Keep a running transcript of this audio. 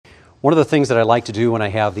One of the things that I like to do when I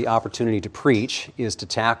have the opportunity to preach is to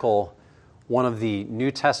tackle one of the New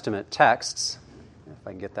Testament texts, if I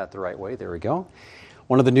can get that the right way, there we go.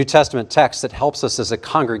 One of the New Testament texts that helps us as a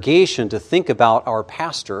congregation to think about our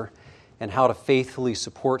pastor and how to faithfully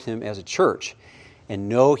support him as a church. And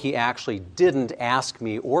no, he actually didn't ask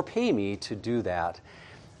me or pay me to do that.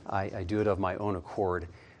 I do it of my own accord.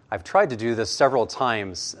 I've tried to do this several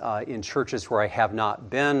times in churches where I have not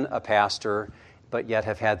been a pastor, but yet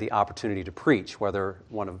have had the opportunity to preach, whether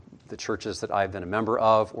one of the churches that I've been a member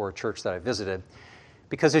of or a church that I visited.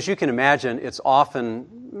 Because as you can imagine, it's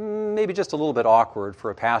often maybe just a little bit awkward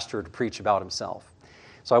for a pastor to preach about himself.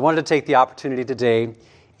 So I wanted to take the opportunity today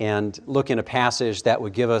and look in a passage that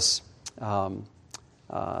would give us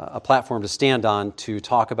a platform to stand on to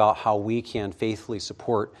talk about how we can faithfully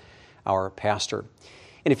support our pastor.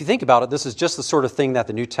 And if you think about it, this is just the sort of thing that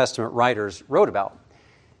the New Testament writers wrote about.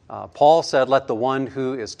 Paul said, "Let the one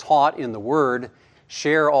who is taught in the word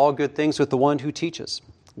share all good things with the one who teaches."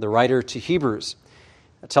 The writer to Hebrews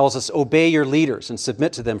tells us, "Obey your leaders and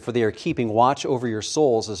submit to them, for they are keeping watch over your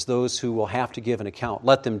souls as those who will have to give an account.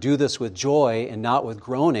 Let them do this with joy and not with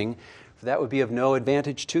groaning, for that would be of no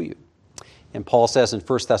advantage to you." And Paul says in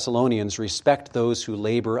 1 Thessalonians, "Respect those who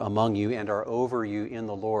labor among you and are over you in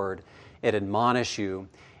the Lord, and admonish you,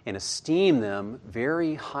 and esteem them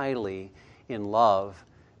very highly in love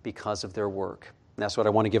because of their work." And that's what I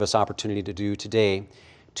want to give us opportunity to do today,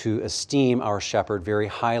 to esteem our shepherd very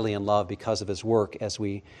highly in love because of his work as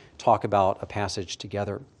we talk about a passage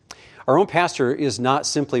together. Our own pastor is not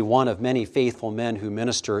simply one of many faithful men who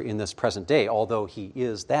minister in this present day, although he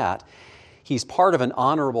is that. He's part of an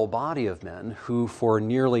honorable body of men who for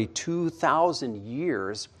nearly 2,000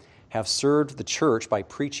 years have served the church by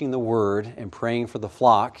preaching the word and praying for the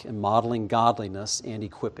flock and modeling godliness and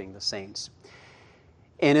equipping the saints.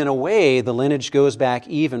 And in a way, the lineage goes back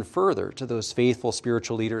even further to those faithful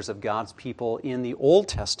spiritual leaders of God's people in the Old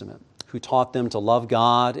Testament who taught them to love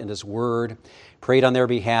God and His Word, prayed on their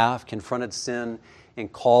behalf, confronted sin,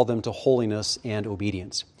 and called them to holiness and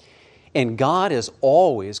obedience. And God has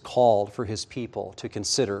always called for His people to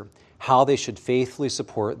consider how they should faithfully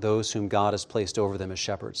support those whom God has placed over them as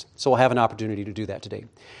shepherds. So we'll have an opportunity to do that today.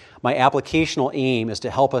 My applicational aim is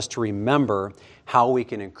to help us to remember how we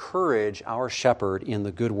can encourage our shepherd in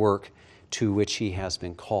the good work to which he has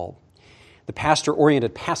been called. The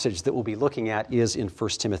pastor-oriented passage that we'll be looking at is in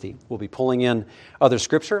 1 Timothy. We'll be pulling in other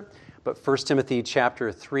scripture, but 1 Timothy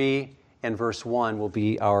chapter 3 and verse 1 will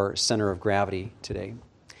be our center of gravity today.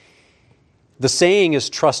 "The saying is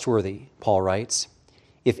trustworthy," Paul writes.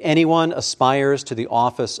 "If anyone aspires to the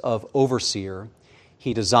office of overseer,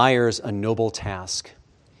 he desires a noble task.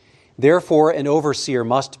 Therefore, an overseer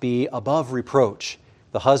must be above reproach,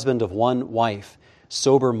 the husband of one wife,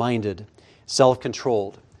 sober-minded,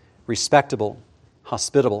 self-controlled, respectable,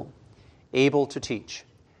 hospitable, able to teach,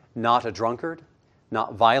 not a drunkard,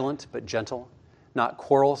 not violent but gentle, not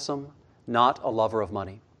quarrelsome, not a lover of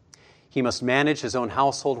money. He must manage his own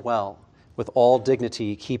household well, with all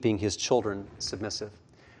dignity, keeping his children submissive.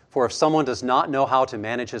 For if someone does not know how to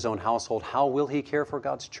manage his own household, how will he care for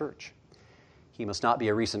God's church? He must not be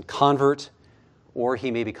a recent convert, or he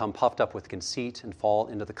may become puffed up with conceit and fall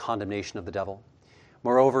into the condemnation of the devil.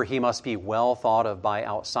 Moreover, he must be well thought of by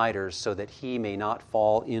outsiders, so that he may not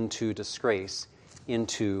fall into disgrace,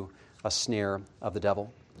 into a snare of the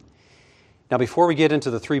devil." Now, before we get into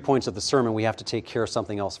the 3 points of the sermon, we have to take care of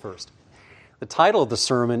something else first. The title of the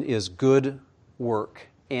sermon is Good Work.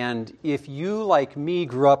 And if you, like me,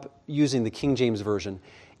 grew up using the King James Version,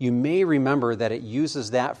 you may remember that it uses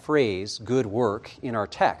that phrase, good work, in our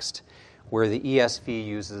text, where the ESV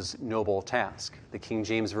uses noble task. The King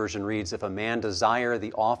James Version reads, "If a man desire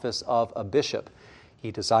the office of a bishop,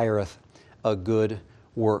 he desireth a good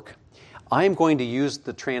work." I am going to use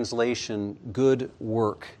the translation good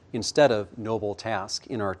work instead of noble task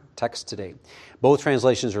in our text today. Both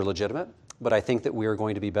translations are legitimate, but I think that we are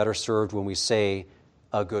going to be better served when we say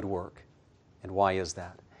a good work. And why is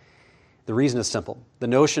that? The reason is simple. The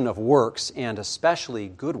notion of works, and especially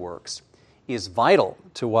good works, is vital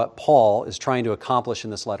to what Paul is trying to accomplish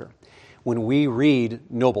in this letter. When we read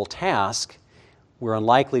noble task, we're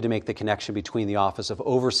unlikely to make the connection between the office of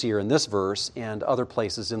overseer in this verse and other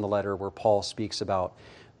places in the letter where Paul speaks about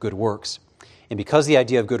good works. And because the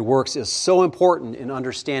idea of good works is so important in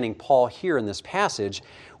understanding Paul here in this passage,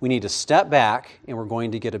 we need to step back and we're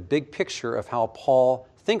going to get a big picture of how Paul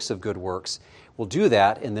thinks of good works. We'll do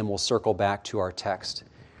that, and then we'll circle back to our text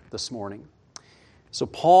this morning. So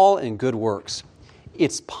Paul and good works.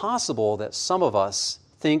 It's possible that some of us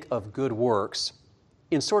think of good works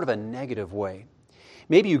in sort of a negative way.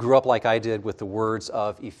 Maybe you grew up like I did with the words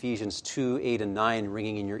of Ephesians 2, 8, and 9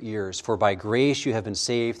 ringing in your ears. For by grace you have been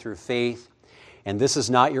saved through faith, and this is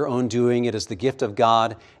not your own doing. It is the gift of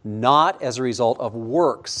God, not as a result of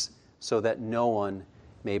works, so that no one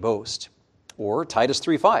may boast. Or Titus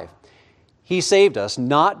 3:5. He saved us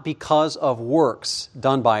not because of works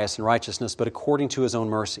done by us in righteousness, but according to his own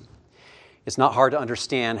mercy. It's not hard to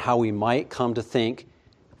understand how we might come to think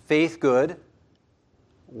faith good,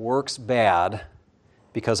 works bad,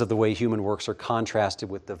 because of the way human works are contrasted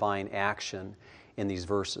with divine action in these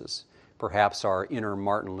verses. Perhaps our inner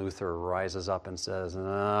Martin Luther rises up and says,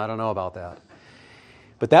 I don't know about that.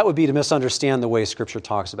 But that would be to misunderstand the way Scripture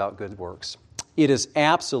talks about good works. It is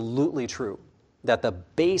absolutely true that the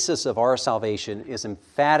basis of our salvation is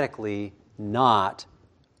emphatically not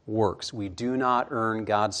works. We do not earn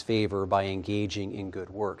God's favor by engaging in good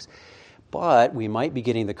works. But we might be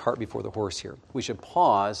getting the cart before the horse here. We should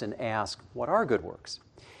pause and ask, what are good works?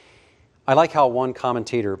 I like how one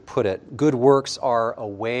commentator put it. Good works are a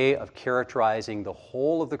way of characterizing the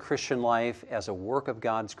whole of the Christian life as a work of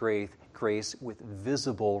God's grace with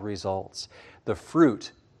visible results, the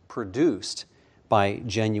fruit produced by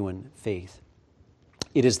genuine faith.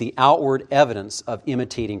 It is the outward evidence of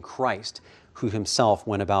imitating Christ, who himself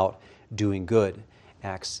went about doing good.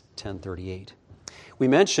 Acts 10:38. We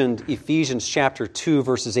mentioned Ephesians chapter 2,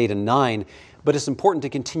 verses 8 and 9, but it's important to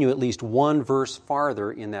continue at least one verse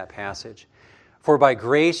farther in that passage. For by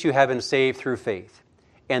grace you have been saved through faith,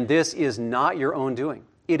 and this is not your own doing.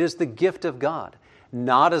 It is the gift of God,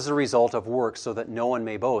 not as a result of works, so that no one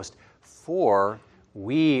may boast. For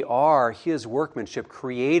we are his workmanship,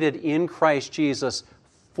 created in Christ Jesus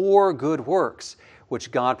for good works, which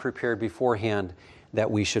God prepared beforehand that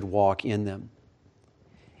we should walk in them.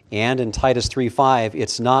 And in Titus 3:5,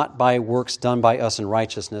 it's not by works done by us in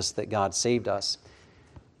righteousness that God saved us.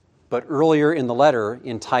 But earlier in the letter,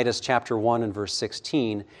 in Titus chapter 1 and verse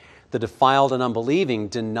 16, the defiled and unbelieving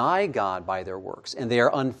deny God by their works, and they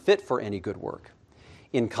are unfit for any good work.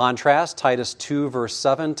 In contrast, Titus 2 verse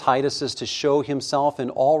 7, Titus is to show himself in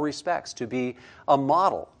all respects to be a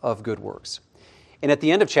model of good works. And at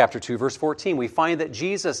the end of chapter 2, verse 14, we find that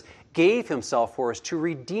Jesus gave himself for us to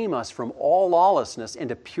redeem us from all lawlessness and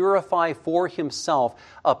to purify for himself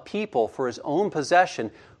a people for his own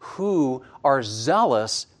possession who are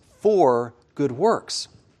zealous for good works.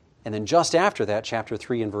 And then just after that, chapter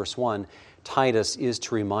 3 and verse 1, Titus is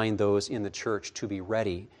to remind those in the church to be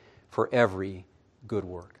ready for every good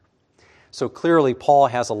work. So clearly, Paul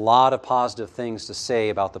has a lot of positive things to say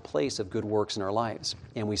about the place of good works in our lives.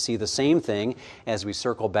 And we see the same thing as we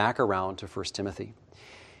circle back around to 1 Timothy.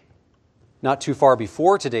 Not too far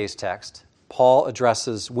before today's text, Paul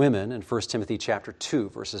addresses women in 1 Timothy chapter 2,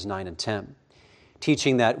 verses 9 and 10,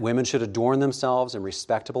 teaching that women should adorn themselves in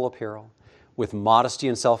respectable apparel, with modesty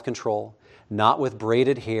and self-control, not with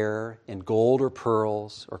braided hair and gold or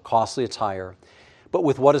pearls or costly attire, but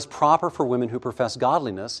with what is proper for women who profess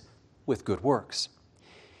godliness, with good works.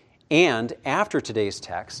 And after today's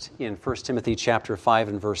text, in 1 Timothy chapter 5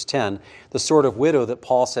 and verse 10, the sort of widow that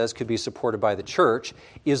Paul says could be supported by the church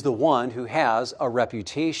is the one who has a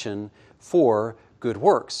reputation for good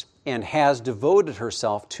works and has devoted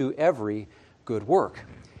herself to every good work.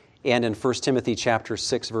 And in 1 Timothy chapter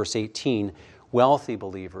 6 verse 18, wealthy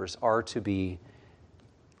believers are to be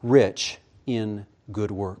rich in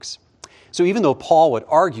good works. So even though Paul would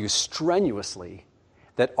argue strenuously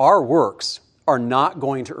that our works are not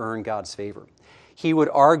going to earn God's favor, he would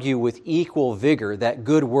argue with equal vigor that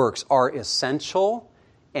good works are essential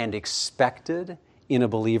and expected in a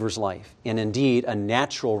believer's life, and indeed a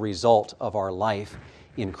natural result of our life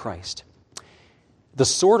in Christ. The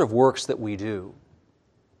sort of works that we do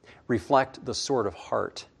reflect the sort of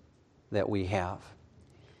heart that we have.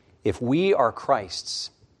 If we are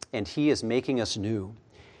Christ's and he is making us new,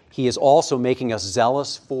 he is also making us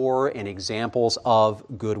zealous for and examples of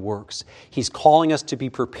good works. He's calling us to be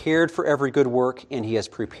prepared for every good work, and he has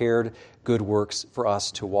prepared good works for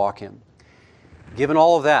us to walk in. Given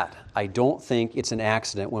all of that, I don't think it's an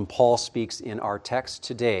accident when Paul speaks in our text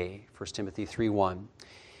today, 1 Timothy 3:1,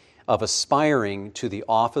 of aspiring to the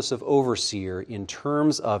office of overseer in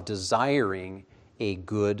terms of desiring a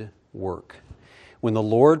good work. When the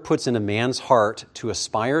Lord puts in a man's heart to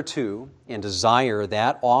aspire to and desire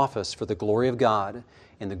that office for the glory of God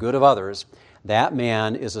and the good of others, that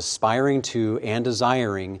man is aspiring to and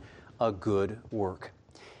desiring a good work.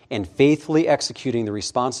 And faithfully executing the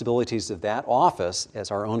responsibilities of that office,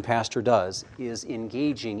 as our own pastor does, is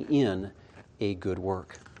engaging in a good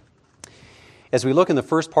work. As we look in the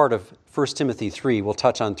first part of 1 Timothy 3, we'll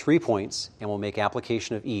touch on 3 points and we'll make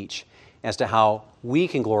application of each as to how we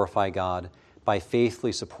can glorify God by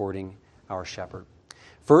faithfully supporting our shepherd.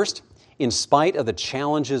 First, in spite of the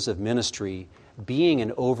challenges of ministry, being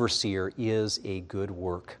an overseer is a good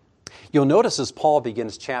work. You'll notice as Paul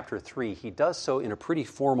begins chapter 3, he does so in a pretty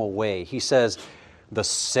formal way. He says, "The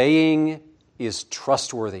saying is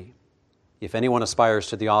trustworthy. If anyone aspires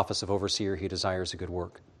to the office of overseer, he desires a good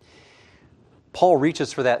work." Paul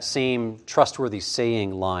reaches for that same trustworthy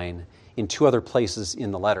saying line in two other places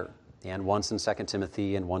in the letter, and once in 2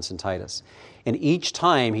 Timothy and once in Titus. And each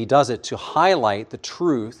time he does it to highlight the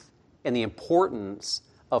truth and the importance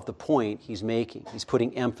of the point he's making. He's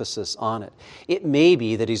putting emphasis on it. It may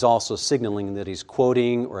be that he's also signaling that he's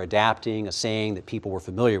quoting or adapting a saying that people were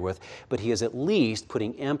familiar with, but he is at least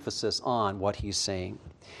putting emphasis on what he's saying.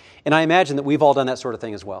 And I imagine that we've all done that sort of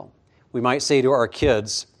thing as well. We might say to our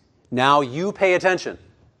kids, "Now you pay attention.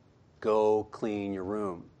 Go clean your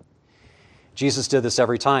room." Jesus did this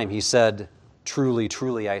every time. He said, "Truly,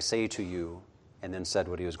 truly, I say to you," and then said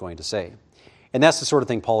what he was going to say. And that's the sort of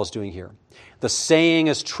thing Paul is doing here. The saying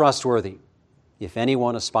is trustworthy. If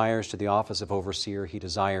anyone aspires to the office of overseer, he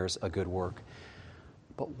desires a good work.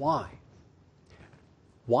 But why?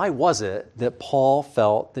 Why was it that Paul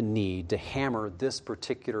felt the need to hammer this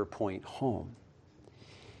particular point home?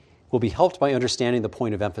 We'll be helped by understanding the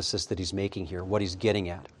point of emphasis that he's making here, what he's getting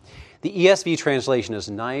at. The ESV translation is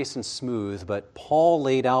nice and smooth, but Paul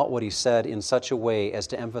laid out what he said in such a way as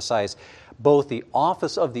to emphasize both the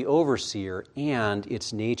office of the overseer and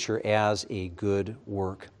its nature as a good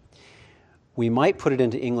work. We might put it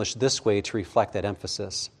into English this way to reflect that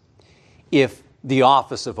emphasis. If the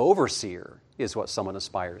office of overseer is what someone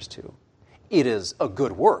aspires to, it is a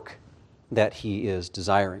good work that he is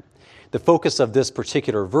desiring. The focus of this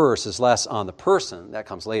particular verse is less on the person, that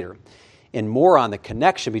comes later, and more on the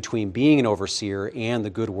connection between being an overseer and the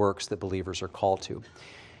good works that believers are called to.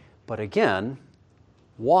 But again,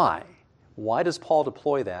 why? Why does Paul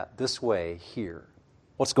deploy that this way here?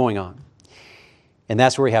 What's going on? And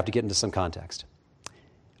that's where we have to get into some context.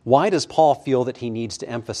 Why does Paul feel that he needs to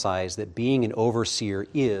emphasize that being an overseer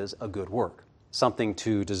is a good work, something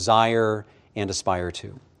to desire and aspire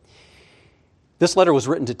to? This letter was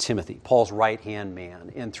written to Timothy, Paul's right-hand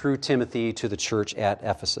man, and through Timothy to the church at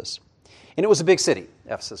Ephesus. And it was a big city,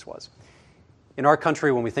 Ephesus was. In our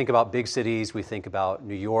country, when we think about big cities, we think about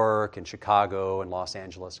New York and Chicago and Los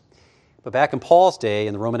Angeles. But back in Paul's day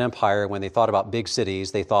in the Roman Empire, when they thought about big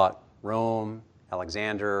cities, they thought Rome,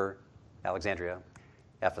 Alexandria,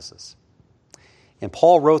 Ephesus. And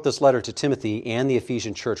Paul wrote this letter to Timothy and the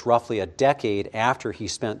Ephesian church roughly a decade after he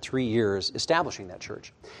spent 3 years establishing that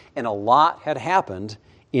church. And a lot had happened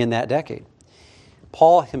in that decade.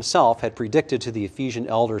 Paul himself had predicted to the Ephesian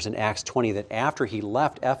elders in Acts 20 that after he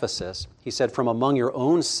left Ephesus, he said, "From among your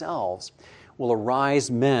own selves will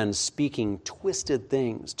arise men speaking twisted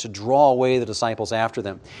things to draw away the disciples after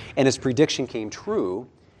them." And his prediction came true,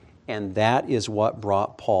 and that is what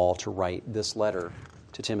brought Paul to write this letter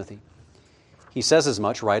to Timothy. He says as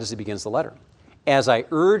much right as he begins the letter. "As I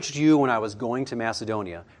urged you when I was going to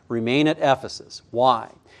Macedonia, remain at Ephesus."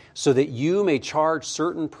 Why? "So that you may charge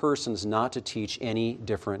certain persons not to teach any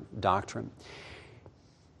different doctrine."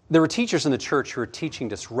 There were teachers in the church who were teaching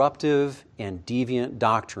disruptive and deviant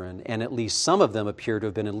doctrine, and at least some of them appear to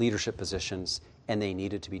have been in leadership positions, and they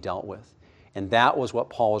needed to be dealt with. And that was what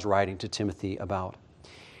Paul was writing to Timothy about.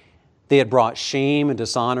 They had brought shame and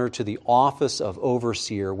dishonor to the office of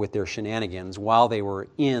overseer with their shenanigans while they were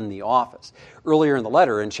in the office. Earlier in the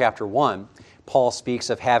letter, in chapter 1, Paul speaks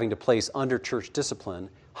of having to place under church discipline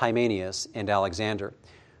Hymenaeus and Alexander,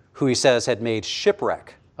 who he says had made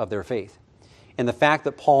shipwreck of their faith. And the fact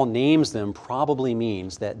that Paul names them probably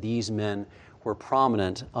means that these men were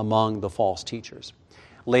prominent among the false teachers.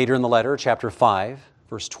 Later in the letter, chapter 5,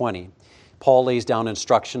 verse 20, Paul lays down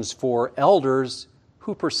instructions for elders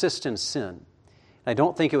who persist in sin. And I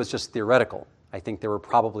don't think it was just theoretical. I think there were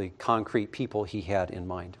probably concrete people he had in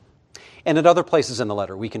mind. And at other places in the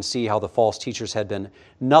letter, we can see how the false teachers had been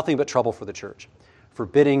nothing but trouble for the church,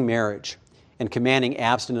 forbidding marriage and commanding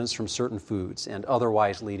abstinence from certain foods and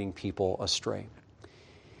otherwise leading people astray.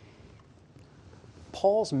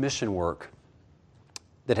 Paul's mission work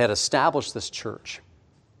that had established this church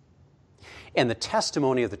and the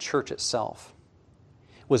testimony of the church itself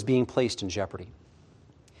was being placed in jeopardy.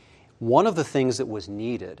 One of the things that was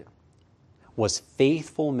needed was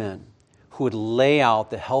faithful men who would lay out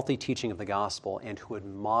the healthy teaching of the gospel and who would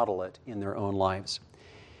model it in their own lives.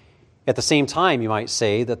 At the same time, you might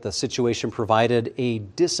say that the situation provided a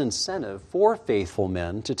disincentive for faithful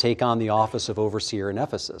men to take on the office of overseer in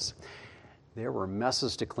Ephesus. There were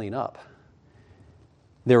messes to clean up.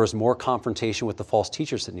 There was more confrontation with the false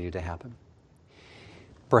teachers that needed to happen.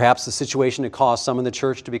 Perhaps the situation had caused some in the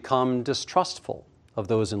church to become distrustful of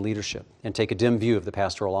those in leadership and take a dim view of the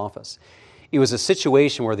pastoral office. It was a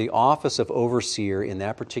situation where the office of overseer in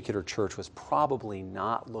that particular church was probably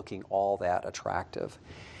not looking all that attractive.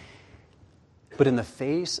 But in the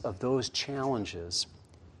face of those challenges,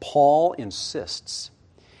 Paul insists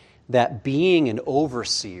that being an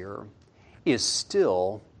overseer is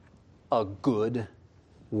still a good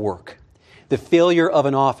work. The failure of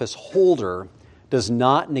an office holder does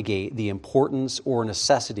not negate the importance or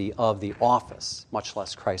necessity of the office, much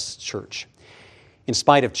less Christ's church. In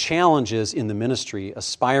spite of challenges in the ministry,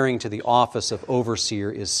 aspiring to the office of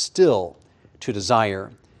overseer is still to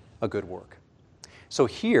desire a good work. So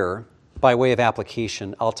here, by way of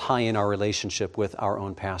application, I'll tie in our relationship with our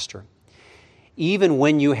own pastor. Even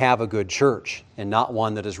when you have a good church, and not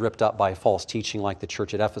one that is ripped up by false teaching like the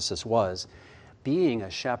church at Ephesus was, being a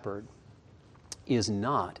shepherd is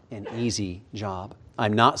not an easy job.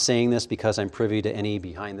 I'm not saying this because I'm privy to any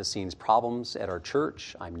behind-the-scenes problems at our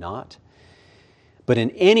church. I'm not. But in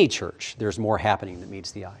any church, there's more happening that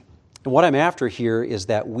meets the eye. And what I'm after here is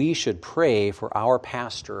that we should pray for our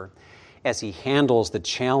pastor as he handles the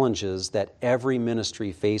challenges that every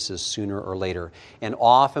ministry faces sooner or later, and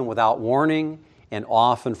often without warning, and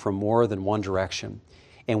often from more than one direction.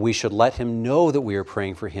 And we should let him know that we are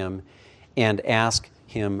praying for him and ask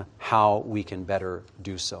him how we can better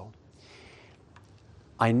do so.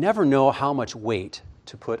 I never know how much weight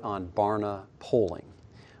to put on Barna polling,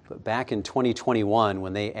 but back in 2021,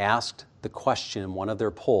 when they asked the question in one of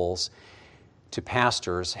their polls to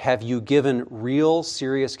pastors, have you given real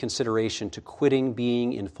serious consideration to quitting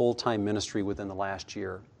being in full-time ministry within the last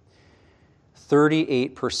year?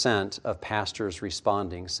 38% of pastors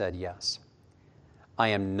responding said yes. I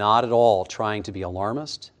am not at all trying to be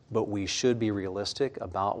alarmist, but we should be realistic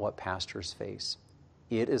about what pastors face.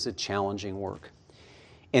 It is a challenging work.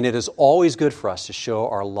 And it is always good for us to show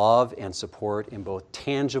our love and support in both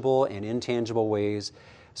tangible and intangible ways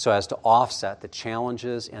so as to offset the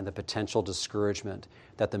challenges and the potential discouragement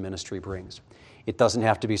that the ministry brings. It doesn't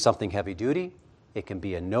have to be something heavy-duty. It can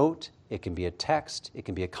be a note. It can be a text. It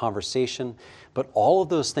can be a conversation. But all of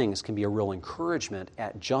those things can be a real encouragement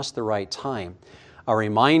at just the right time. A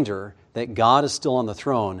reminder that God is still on the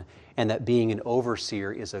throne and that being an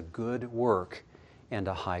overseer is a good work and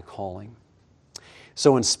a high calling.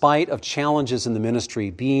 So in spite of challenges in the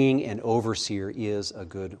ministry, being an overseer is a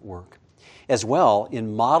good work. As well,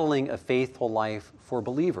 in modeling a faithful life for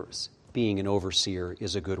believers, being an overseer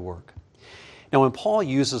is a good work. Now, when Paul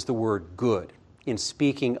uses the word good in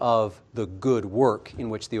speaking of the good work in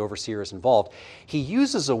which the overseer is involved, he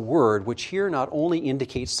uses a word which here not only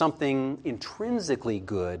indicates something intrinsically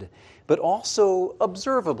good, but also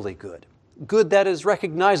observably good. Good that is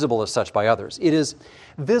recognizable as such by others. It is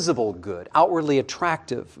visible good, outwardly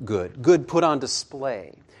attractive good, good put on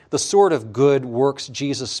display. The sort of good works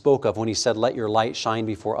Jesus spoke of when he said, "Let your light shine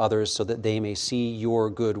before others so that they may see your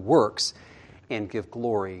good works and give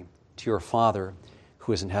glory to your Father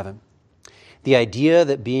who is in heaven." The idea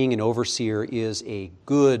that being an overseer is a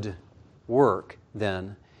good work,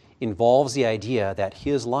 then, involves the idea that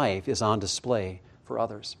his life is on display for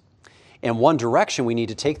others. And one direction we need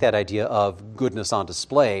to take that idea of goodness on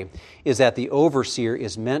display is that the overseer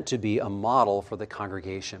is meant to be a model for the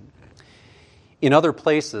congregation. In other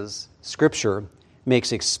places, Scripture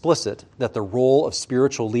makes explicit that the role of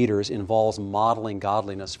spiritual leaders involves modeling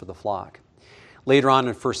godliness for the flock. Later on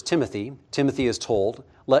in 1 Timothy, Timothy is told,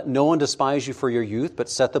 "Let no one despise you for your youth, but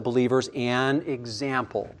set the believers an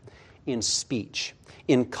example in speech,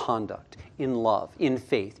 in conduct, in love, in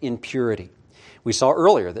faith, in purity." We saw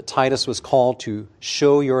earlier that Titus was called to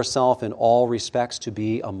show yourself in all respects to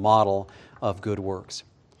be a model of good works.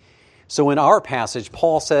 So in our passage,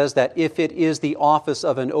 Paul says that if it is the office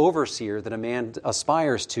of an overseer that a man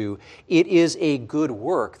aspires to, it is a good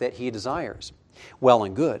work that he desires. Well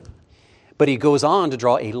and good. But he goes on to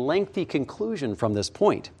draw a lengthy conclusion from this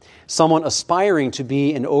point. Someone aspiring to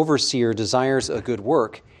be an overseer desires a good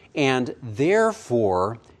work, and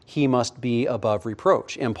therefore he must be above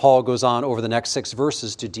reproach. And Paul goes on over the next 6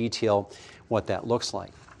 verses to detail what that looks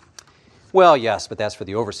like. Well, yes, but that's for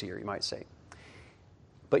the overseer, you might say.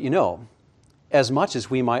 But you know, as much as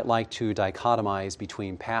we might like to dichotomize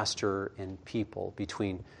between pastor and people,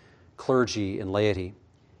 between clergy and laity,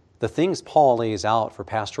 the things Paul lays out for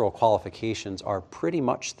pastoral qualifications are pretty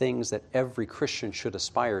much things that every Christian should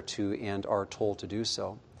aspire to and are told to do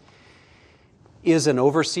so. Is an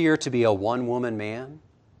overseer to be a one-woman man,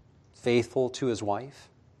 faithful to his wife?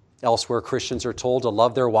 Elsewhere, Christians are told to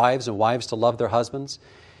love their wives and wives to love their husbands.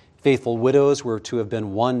 Faithful widows were to have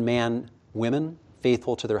been one-man women,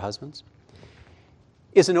 faithful to their husbands.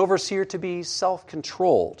 Is an overseer to be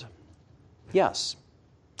self-controlled? Yes.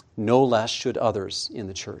 No less should others in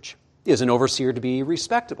the church. Is an overseer to be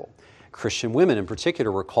respectable? Christian women in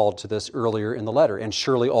particular were called to this earlier in the letter, and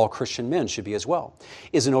surely all Christian men should be as well.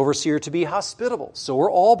 Is an overseer to be hospitable? So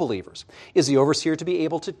are all believers. Is the overseer to be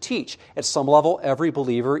able to teach? At some level, every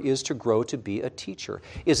believer is to grow to be a teacher.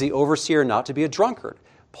 Is the overseer not to be a drunkard?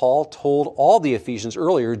 Paul told all the Ephesians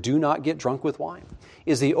earlier, do not get drunk with wine.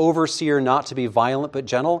 Is the overseer not to be violent but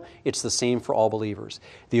gentle? It's the same for all believers.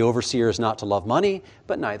 The overseer is not to love money,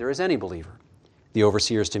 but neither is any believer. The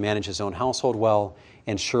overseer is to manage his own household well,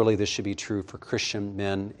 and surely this should be true for Christian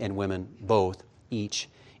men and women, both, each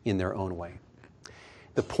in their own way.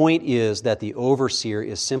 The point is that the overseer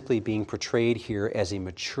is simply being portrayed here as a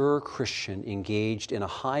mature Christian engaged in a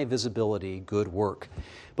high-visibility good work,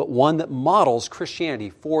 but one that models Christianity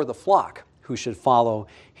for the flock, who should follow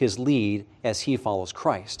his lead as he follows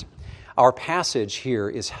Christ. Our passage here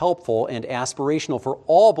is helpful and aspirational for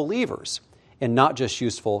all believers, and not just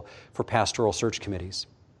useful for pastoral search committees.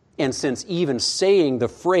 And since even saying the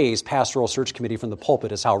phrase pastoral search committee from the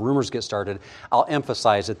pulpit is how rumors get started, I'll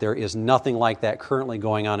emphasize that there is nothing like that currently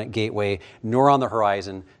going on at Gateway, nor on the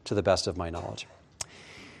horizon, to the best of my knowledge.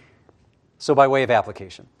 So by way of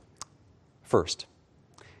application, first,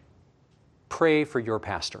 pray for your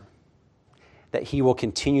pastor, that he will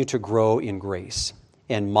continue to grow in grace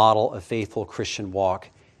and model a faithful Christian walk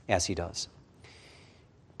as he does.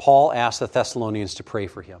 Paul asked the Thessalonians to pray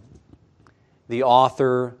for him. The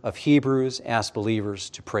author of Hebrews asked believers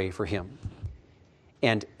to pray for him.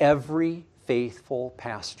 And every faithful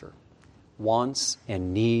pastor wants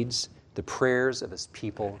and needs the prayers of his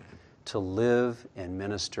people to live and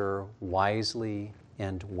minister wisely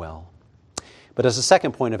and well. But as a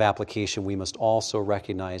second point of application, we must also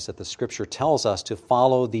recognize that the Scripture tells us to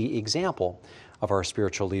follow the example of our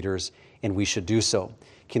spiritual leaders, and we should do so.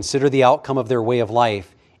 Consider the outcome of their way of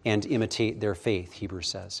life and imitate their faith, Hebrews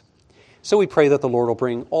says. So we pray that the Lord will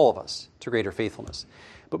bring all of us to greater faithfulness.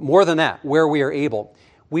 But more than that, where we are able,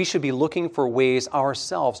 we should be looking for ways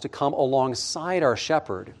ourselves to come alongside our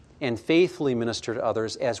shepherd and faithfully minister to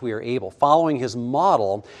others as we are able, following his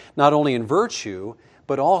model not only in virtue,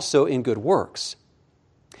 but also in good works.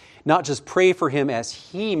 Not just pray for him as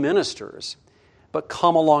he ministers, but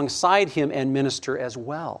come alongside him and minister as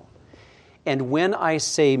well. And when I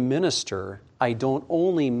say minister, I don't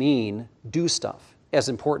only mean do stuff, as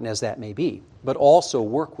important as that may be, but also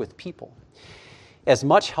work with people. As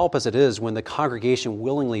much help as it is when the congregation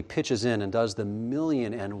willingly pitches in and does the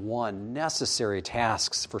 1,000,001 necessary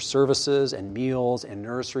tasks for services and meals and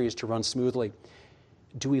nurseries to run smoothly,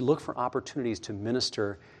 do we look for opportunities to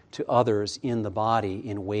minister to others in the body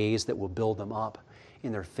in ways that will build them up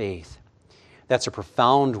in their faith? That's a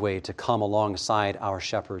profound way to come alongside our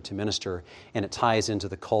shepherd to minister, and it ties into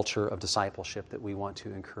the culture of discipleship that we want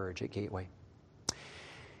to encourage at Gateway.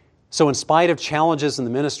 So in spite of challenges in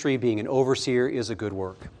the ministry, being an overseer is a good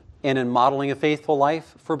work. And in modeling a faithful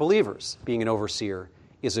life for believers, being an overseer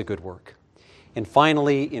is a good work. And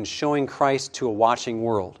finally, in showing Christ to a watching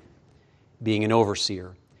world, being an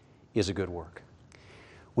overseer is a good work.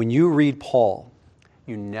 When you read Paul,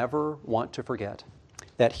 you never want to forget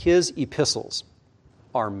that his epistles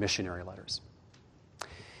are missionary letters.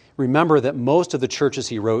 Remember that most of the churches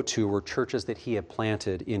he wrote to were churches that he had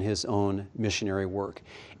planted in his own missionary work.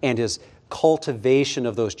 And his cultivation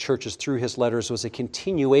of those churches through his letters was a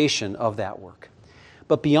continuation of that work.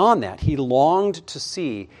 But beyond that, he longed to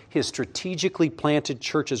see his strategically planted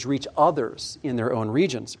churches reach others in their own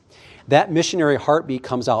regions. That missionary heartbeat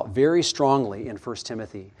comes out very strongly in 1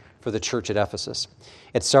 Timothy for the church at Ephesus.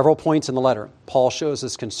 At several points in the letter, Paul shows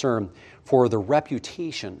his concern for the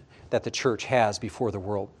reputation that the church has before the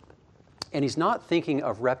world. And he's not thinking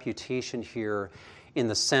of reputation here in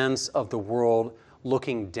the sense of the world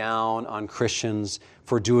looking down on Christians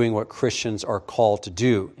for doing what Christians are called to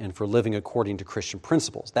do and for living according to Christian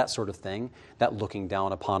principles. That sort of thing, that looking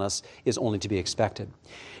down upon us, is only to be expected.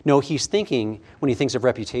 No, he's thinking, when he thinks of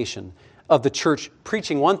reputation, of the church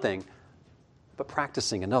preaching one thing, but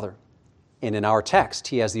practicing another. And in our text,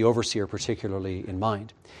 he has the overseer particularly in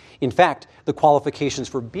mind. In fact, the qualifications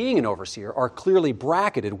for being an overseer are clearly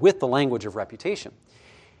bracketed with the language of reputation.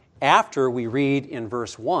 After we read in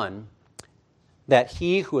verse 1 that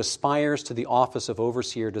he who aspires to the office of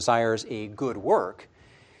overseer desires a good work,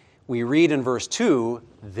 we read in verse 2,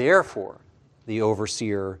 therefore the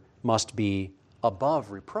overseer must be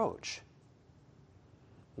above reproach.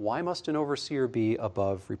 Why must an overseer be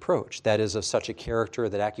above reproach? That is, of such a character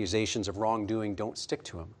that accusations of wrongdoing don't stick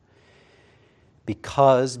to him.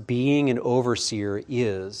 Because being an overseer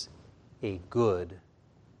is a good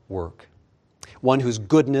work. one whose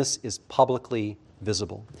goodness is publicly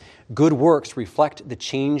visible. Good works reflect the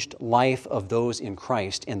changed life of those in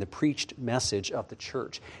Christ and the preached message of the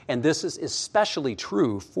church. And this is especially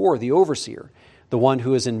true for the overseer, the one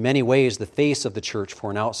who is in many ways the face of the church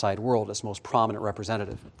for an outside world, its most prominent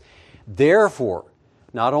representative. Therefore,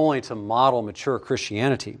 not only to model mature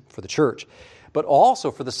Christianity for the church, but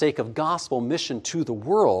also for the sake of gospel mission to the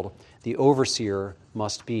world, the overseer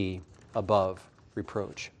must be above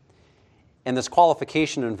reproach. And this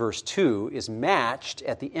qualification in verse 2 is matched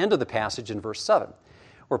at the end of the passage in verse 7,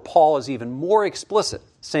 where Paul is even more explicit,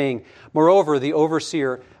 saying, "Moreover, the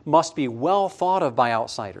overseer must be well thought of by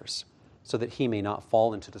outsiders, so that he may not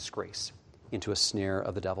fall into disgrace, into a snare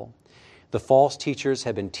of the devil." The false teachers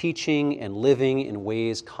had been teaching and living in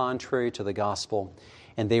ways contrary to the gospel,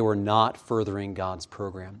 and they were not furthering God's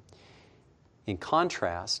program. In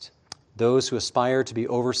contrast, those who aspired to be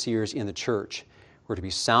overseers in the church were to be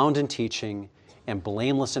sound in teaching and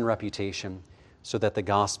blameless in reputation so that the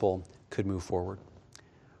gospel could move forward.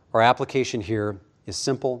 Our application here is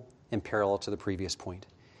simple and parallel to the previous point.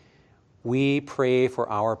 We pray for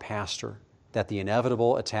our pastor that the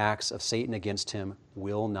inevitable attacks of Satan against him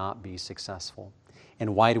will not be successful.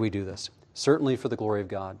 And why do we do this? Certainly for the glory of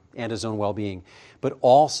God and his own well-being, but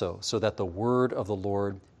also so that the word of the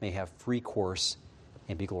Lord may have free course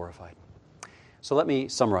and be glorified. So let me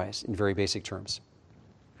summarize in very basic terms.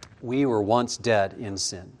 We were once dead in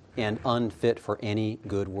sin and unfit for any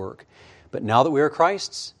good work. But now that we are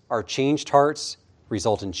Christ's, our changed hearts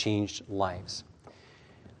result in changed lives.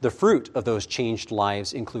 The fruit of those changed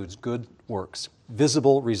lives includes good works,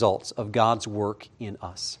 visible results of God's work in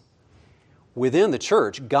us. Within the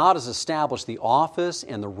church, God has established the office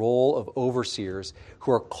and the role of overseers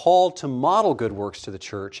who are called to model good works to the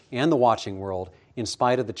church and the watching world in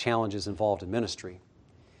spite of the challenges involved in ministry.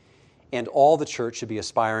 And all the church should be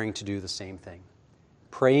aspiring to do the same thing,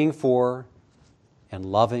 praying for and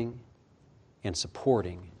loving and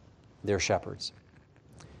supporting their shepherds.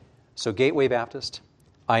 So Gateway Baptist,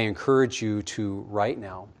 I encourage you to, right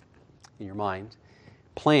now, in your mind,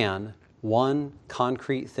 plan one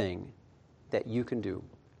concrete thing that you can do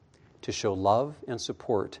to show love and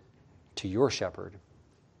support to your shepherd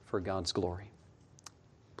for God's glory.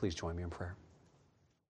 Please join me in prayer.